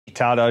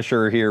Todd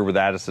Usher here with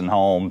Addison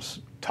Homes,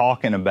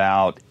 talking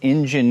about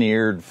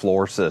engineered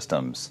floor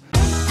systems.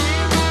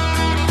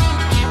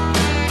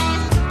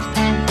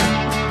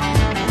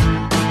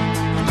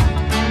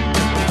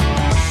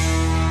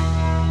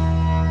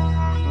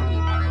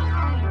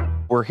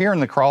 We're here in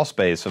the crawl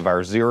space of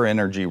our Zero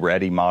Energy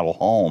Ready model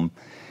home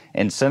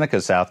in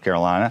Seneca, South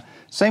Carolina.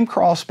 Same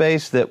crawl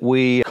space that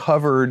we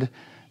covered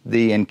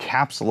the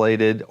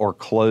encapsulated or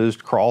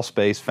closed crawl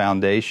space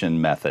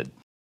foundation method.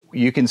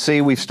 You can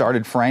see we've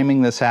started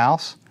framing this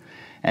house,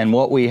 and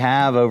what we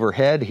have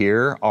overhead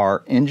here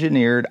are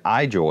engineered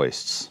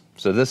I-joists.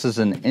 So this is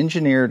an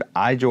engineered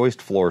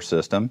I-joist floor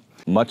system,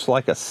 much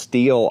like a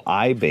steel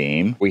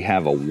I-beam. We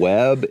have a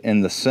web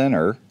in the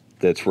center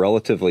that's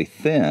relatively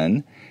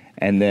thin,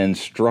 and then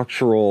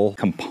structural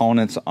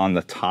components on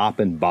the top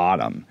and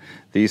bottom.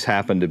 These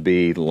happen to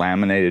be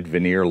laminated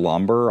veneer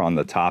lumber on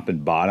the top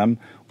and bottom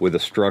with a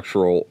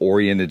structural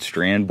oriented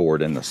strand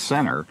board in the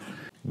center.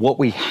 What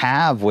we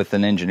have with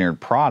an engineered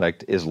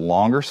product is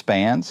longer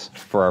spans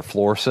for our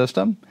floor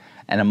system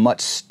and a much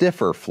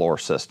stiffer floor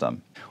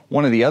system.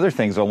 One of the other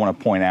things I want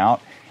to point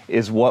out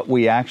is what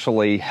we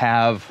actually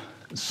have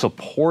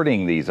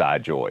supporting these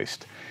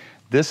I-joists.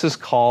 This is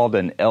called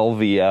an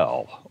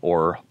LVL,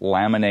 or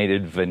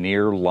laminated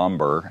veneer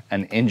lumber,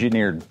 an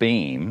engineered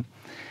beam.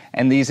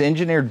 And these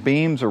engineered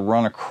beams are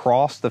run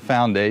across the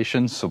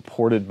foundation,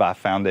 supported by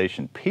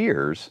foundation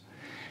piers,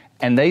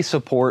 and they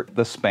support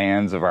the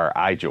spans of our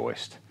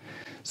I-joist.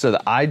 So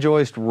the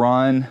I-joist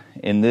run,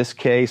 in this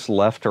case,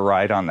 left to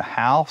right on the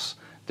house.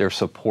 They're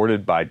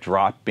supported by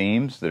drop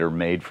beams that are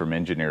made from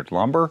engineered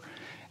lumber,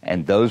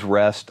 and those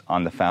rest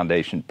on the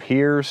foundation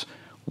piers,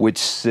 which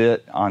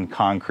sit on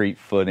concrete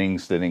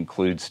footings that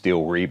include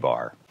steel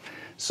rebar.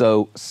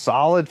 So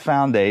solid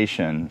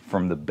foundation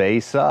from the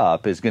base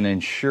up is going to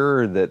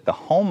ensure that the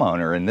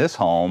homeowner in this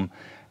home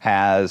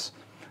has,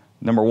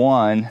 number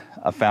one,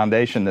 a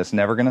foundation that's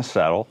never going to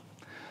settle.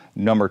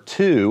 Number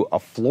two, a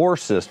floor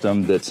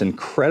system that's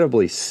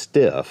incredibly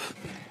stiff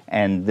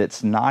and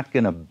that's not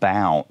going to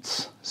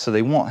bounce. So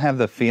they won't have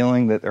the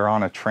feeling that they're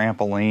on a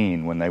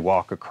trampoline when they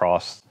walk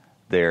across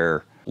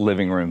their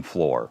living room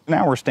floor.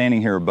 Now we're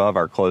standing here above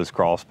our closed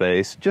crawl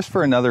space just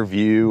for another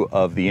view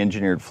of the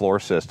engineered floor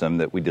system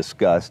that we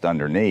discussed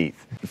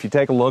underneath. If you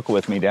take a look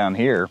with me down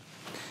here,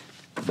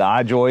 the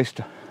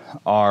I-joists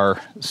are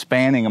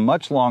spanning a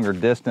much longer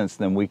distance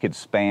than we could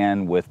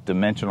span with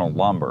dimensional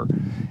lumber.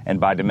 And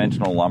by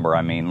dimensional lumber,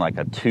 I mean like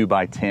a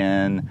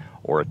 2x10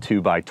 or a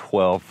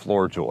 2x12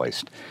 floor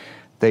joist.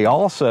 They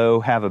also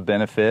have a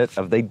benefit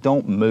of they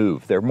don't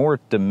move. They're more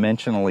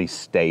dimensionally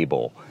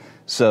stable.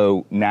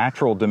 So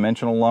natural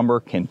dimensional lumber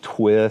can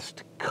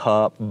twist,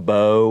 cup,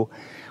 bow,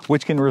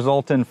 which can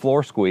result in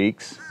floor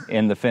squeaks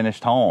in the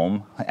finished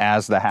home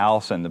as the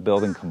house and the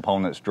building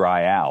components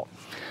dry out.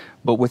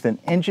 But with an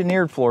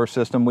engineered floor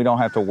system, we don't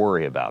have to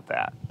worry about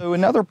that. So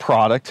another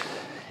product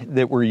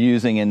that we're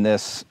using in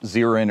this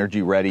Zero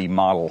Energy Ready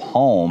model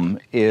home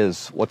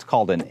is what's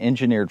called an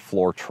engineered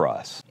floor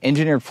truss.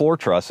 Engineered floor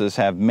trusses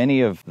have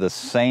many of the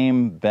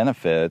same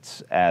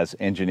benefits as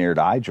engineered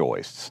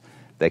I-joists.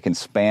 They can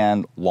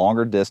span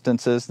longer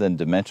distances than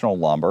dimensional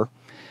lumber.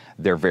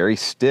 They're very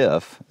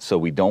stiff, so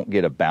we don't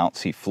get a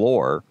bouncy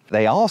floor.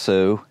 They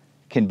also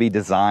can be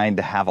designed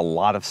to have a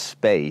lot of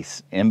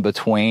space in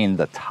between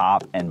the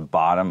top and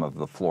bottom of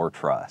the floor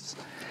truss,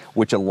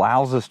 which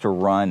allows us to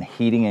run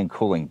heating and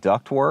cooling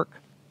ductwork,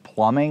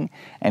 plumbing,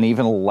 and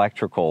even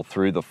electrical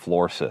through the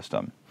floor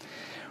system.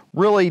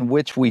 Really,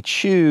 which we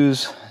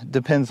choose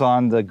depends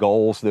on the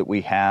goals that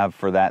we have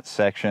for that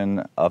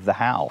section of the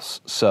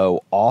house.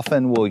 So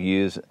often we'll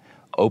use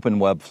open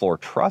web floor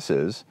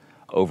trusses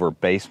over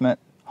basement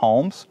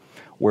homes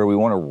where we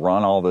want to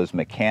run all those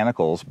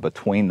mechanicals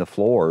between the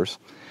floors,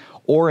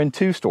 or in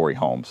two-story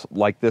homes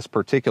like this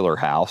particular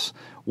house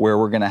where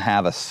we're going to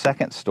have a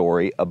second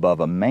story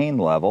above a main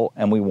level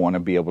and we want to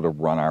be able to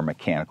run our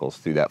mechanicals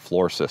through that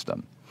floor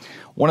system.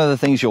 One of the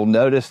things you'll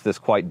notice that's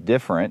quite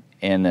different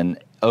in an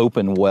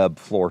open web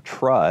floor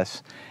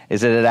truss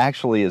is that it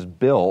actually is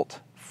built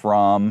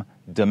from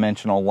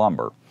dimensional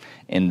lumber.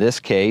 In this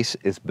case,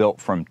 it's built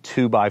from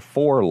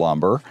 2x4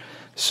 lumber,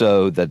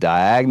 so the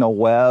diagonal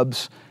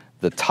webs,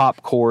 the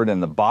top cord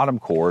and the bottom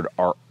cord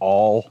are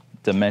all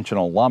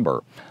dimensional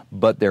lumber,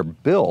 but they're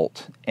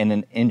built in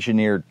an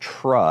engineered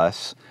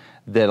truss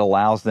that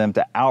allows them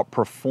to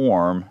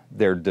outperform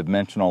their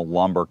dimensional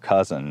lumber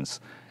cousins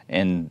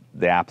in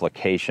the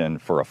application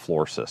for a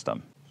floor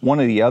system. One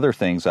of the other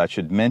things I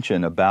should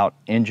mention about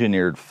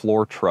engineered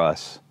floor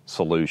truss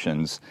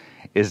solutions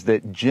is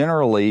that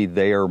generally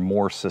they are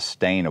more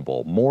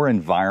sustainable, more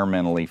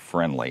environmentally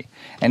friendly.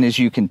 And as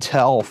you can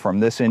tell from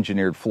this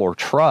engineered floor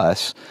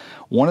truss,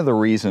 one of the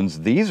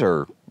reasons these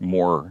are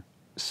more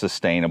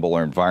sustainable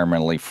or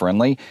environmentally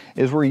friendly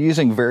is we're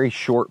using very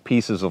short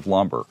pieces of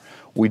lumber.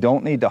 We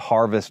don't need to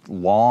harvest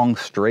long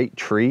straight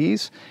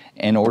trees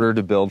in order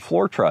to build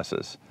floor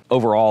trusses.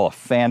 Overall, a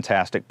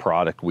fantastic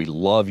product. We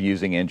love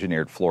using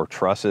engineered floor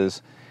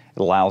trusses. It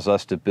allows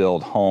us to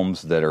build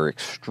homes that are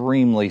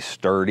extremely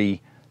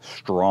sturdy,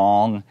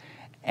 strong,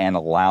 and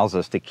allows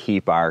us to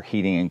keep our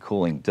heating and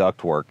cooling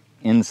ductwork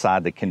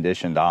inside the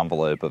conditioned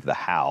envelope of the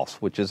house,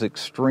 which is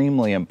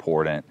extremely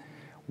important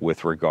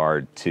with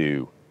regard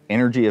to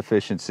energy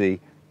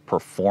efficiency,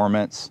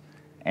 performance,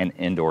 and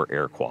indoor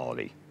air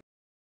quality.